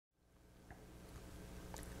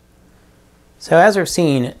So as we've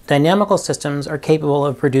seen, dynamical systems are capable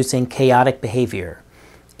of producing chaotic behavior,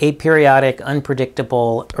 aperiodic,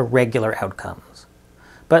 unpredictable, irregular outcomes.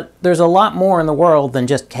 But there's a lot more in the world than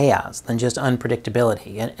just chaos, than just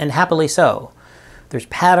unpredictability, and happily so. There's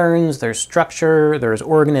patterns, there's structure, there's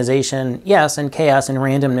organization, yes, and chaos and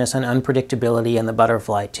randomness and unpredictability and the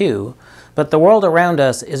butterfly too, but the world around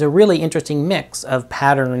us is a really interesting mix of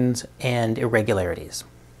patterns and irregularities.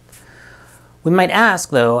 We might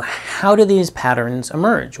ask, though, how do these patterns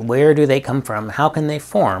emerge? Where do they come from? How can they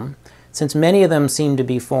form? Since many of them seem to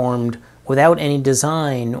be formed without any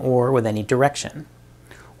design or with any direction.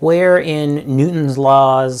 Where in Newton's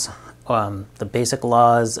laws, the basic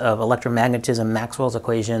laws of electromagnetism, Maxwell's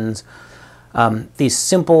equations, these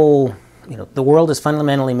simple, the world is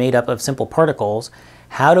fundamentally made up of simple particles.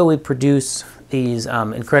 How do we produce these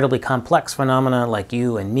incredibly complex phenomena like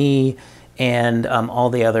you and me and all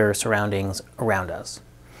the other surroundings around us?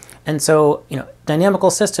 And so, dynamical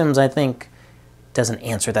systems, I think, doesn't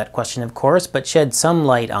answer that question, of course, but sheds some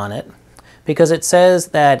light on it, because it says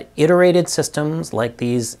that iterated systems like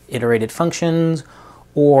these iterated functions,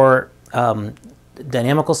 or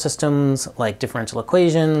dynamical systems like differential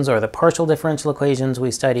equations or the partial differential equations we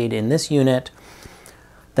studied in this unit,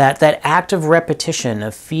 that act of repetition,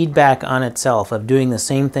 of feedback on itself, of doing the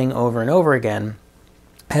same thing over and over again,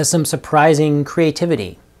 has some surprising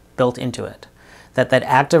creativity built into it. That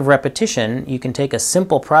act of repetition, you can take a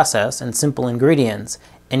simple process and simple ingredients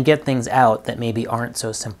and get things out that maybe aren't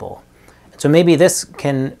so simple. So maybe this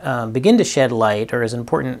can begin to shed light, or is an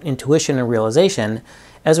important intuition and realization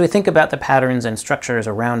as we think about the patterns and structures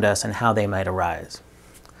around us and how they might arise.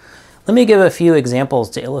 Let me give a few examples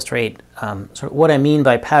to illustrate sort of what I mean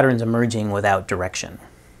by patterns emerging without direction.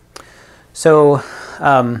 So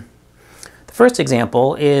the first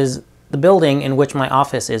example is the building in which my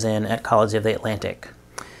office is in at College of the Atlantic.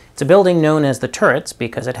 It's a building known as the Turrets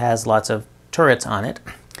because it has lots of turrets on it.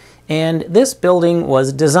 And this building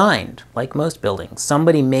was designed, like most buildings.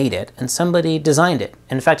 Somebody made it and somebody designed it.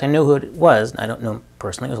 And in fact, I know who it was. I don't know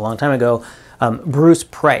personally, it was a long time ago. Bruce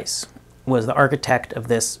Price was the architect of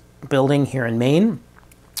this building here in Maine.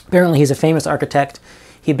 Apparently he's a famous architect.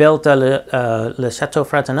 He built Le Chateau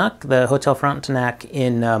Frontenac, the Hotel Frontenac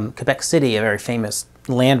in Quebec City, a very famous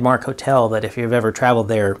landmark hotel that if you've ever traveled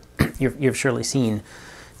there, you've surely seen.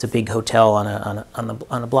 It's a big hotel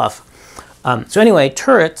on a bluff. So anyway,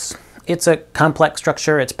 turrets, it's a complex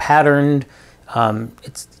structure, it's patterned,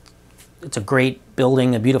 it's a great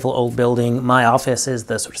building, a beautiful old building. My office is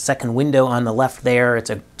the sort of second window on the left there.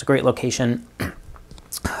 It's a great location.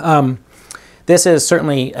 This is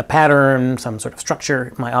certainly a pattern, some sort of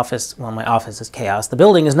structure. My office is chaos. The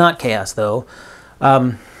building is not chaos though,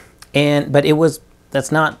 but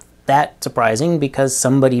that's not that surprising because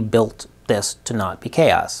somebody built this to not be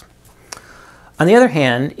chaos. On the other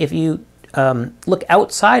hand, if you look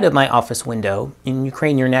outside of my office window and you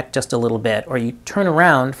crane your neck just a little bit, or you turn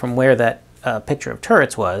around from where that picture of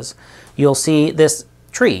turrets was, you'll see this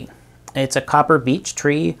tree. It's a copper beech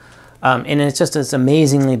tree, and it's just this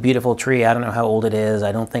amazingly beautiful tree. I don't know how old it is.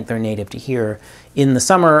 I don't think they're native to here. In the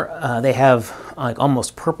summer, they have like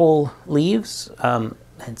almost purple leaves.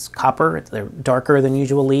 It's copper. They're darker than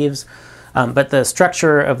usual leaves. But the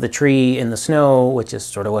structure of the tree in the snow, which is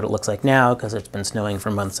sort of what it looks like now because it's been snowing for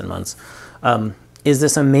months and months, is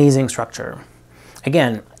this amazing structure.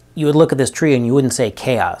 Again, you would look at this tree and you wouldn't say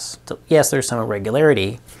chaos. So yes, there's some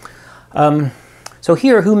irregularity. So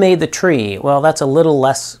here, who made the tree? Well, that's a little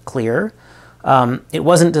less clear. It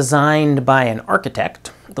wasn't designed by an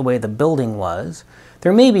architect the way the building was.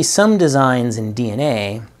 There may be some designs in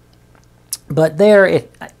DNA, but there,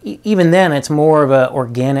 even then, it's more of an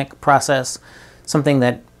organic process, something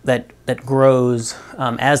that grows.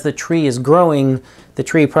 As the tree is growing, the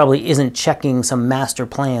tree probably isn't checking some master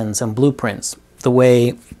plan, some blueprints. The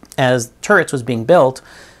way as turrets was being built,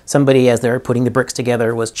 somebody, as they're putting the bricks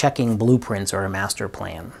together, was checking blueprints or a master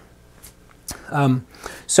plan.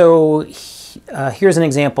 Here's an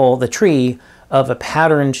example, the tree, of a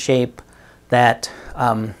patterned shape that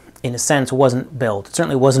in a sense wasn't built. It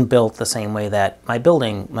certainly wasn't built the same way that my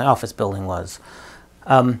office building was.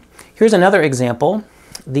 Here's another example.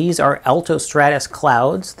 These are altostratus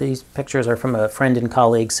clouds. These pictures are from a friend and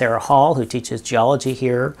colleague, Sarah Hall, who teaches geology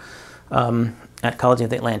here at College of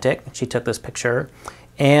the Atlantic. She took this picture.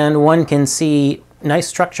 And one can see nice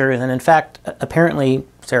structures, and in fact, apparently,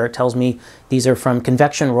 Sarah tells me, these are from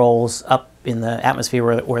convection rolls up in the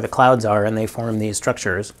atmosphere where the clouds are, and they form these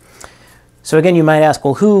structures. So again, you might ask,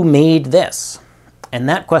 well, who made this? And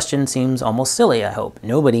that question seems almost silly, I hope.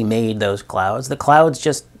 Nobody made those clouds. The clouds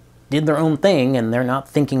just did their own thing and they're not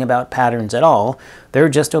thinking about patterns at all. They're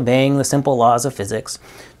just obeying the simple laws of physics,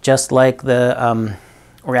 just like the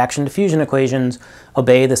reaction to fusion equations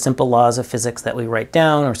obey the simple laws of physics that we write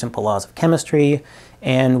down, or simple laws of chemistry,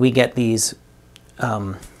 and we get these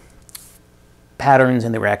patterns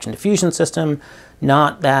in the reaction to fusion system,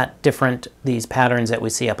 not that different, these patterns that we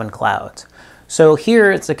see up in clouds. So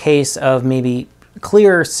here it's a case of maybe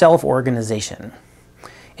clear self-organization.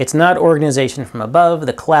 It's not organization from above.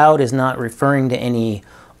 The cloud is not referring to any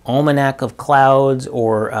almanac of clouds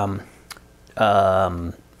or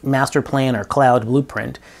master plan or cloud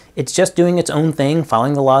blueprint. It's just doing its own thing,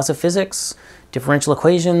 following the laws of physics, differential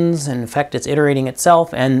equations, and in fact it's iterating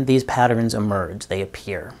itself, and these patterns emerge, they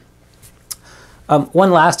appear.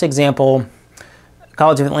 One last example,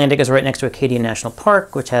 College of Atlantic is right next to Acadia National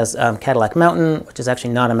Park, which has Cadillac Mountain, which is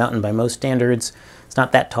actually not a mountain by most standards. It's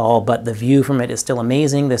not that tall, but the view from it is still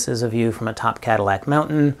amazing. This is a view from atop Cadillac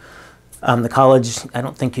Mountain. The college, I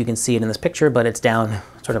don't think you can see it in this picture, but it's down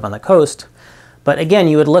sort of on the coast. But again,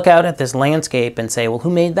 you would look out at this landscape and say, well, who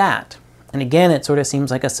made that? And again, it sort of seems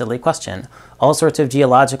like a silly question. All sorts of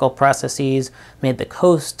geological processes made the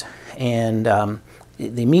coast, and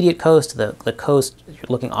the immediate coast, the coast, you're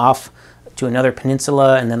looking off to another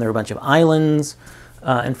peninsula, and then there are a bunch of islands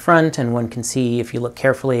in front, and one can see, if you look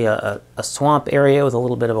carefully, a swamp area with a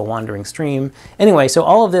little bit of a wandering stream. Anyway, so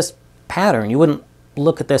all of this pattern, you wouldn't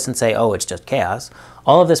look at this and say, oh, it's just chaos.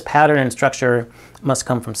 All of this pattern and structure must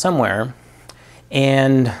come from somewhere.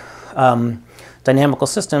 And dynamical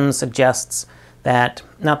systems suggests that,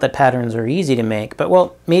 not that patterns are easy to make, but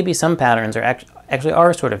well, maybe some patterns are actually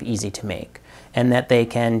are sort of easy to make, and that they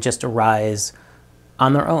can just arise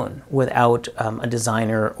on their own without a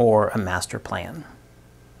designer or a master plan.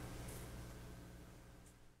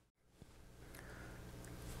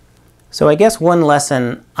 So I guess one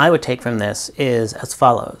lesson I would take from this is as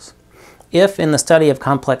follows. If in the study of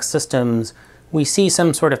complex systems we see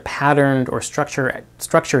some sort of patterned or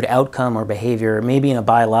structured outcome or behavior, maybe in a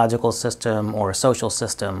biological system or a social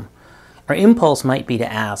system, our impulse might be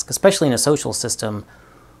to ask, especially in a social system,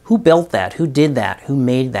 who built that? Who did that? Who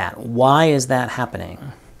made that? Why is that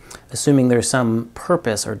happening? Assuming there's some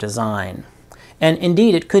purpose or design. And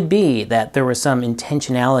indeed, it could be that there was some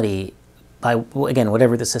intentionality by, again,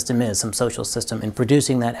 whatever the system is, some social system, in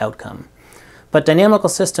producing that outcome. But dynamical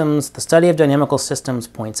systems, the study of dynamical systems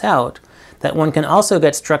points out that one can also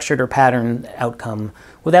get structured or patterned outcome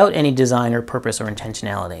without any design or purpose or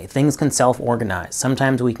intentionality. Things can self-organize.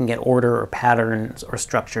 Sometimes we can get order or patterns or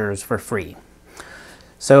structures for free.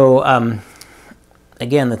 So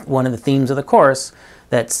again, one of the themes of the course,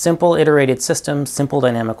 that simple iterated systems, simple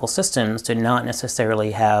dynamical systems, do not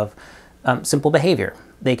necessarily have simple behavior.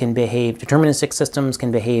 They can behave, deterministic systems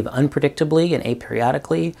can behave unpredictably and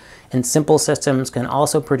aperiodically, and simple systems can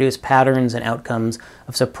also produce patterns and outcomes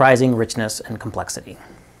of surprising richness and complexity.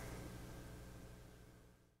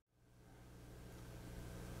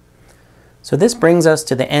 So this brings us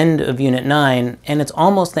to the end of Unit 9, and it's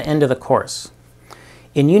almost the end of the course.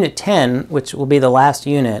 In Unit 10, which will be the last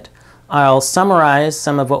unit, I'll summarize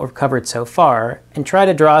some of what we've covered so far and try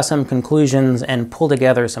to draw some conclusions and pull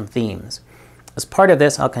together some themes. As part of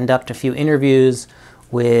this, I'll conduct a few interviews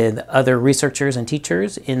with other researchers and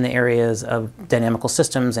teachers in the areas of dynamical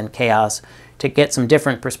systems and chaos to get some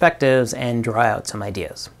different perspectives and draw out some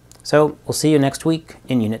ideas. So we'll see you next week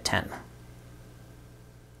in Unit 10.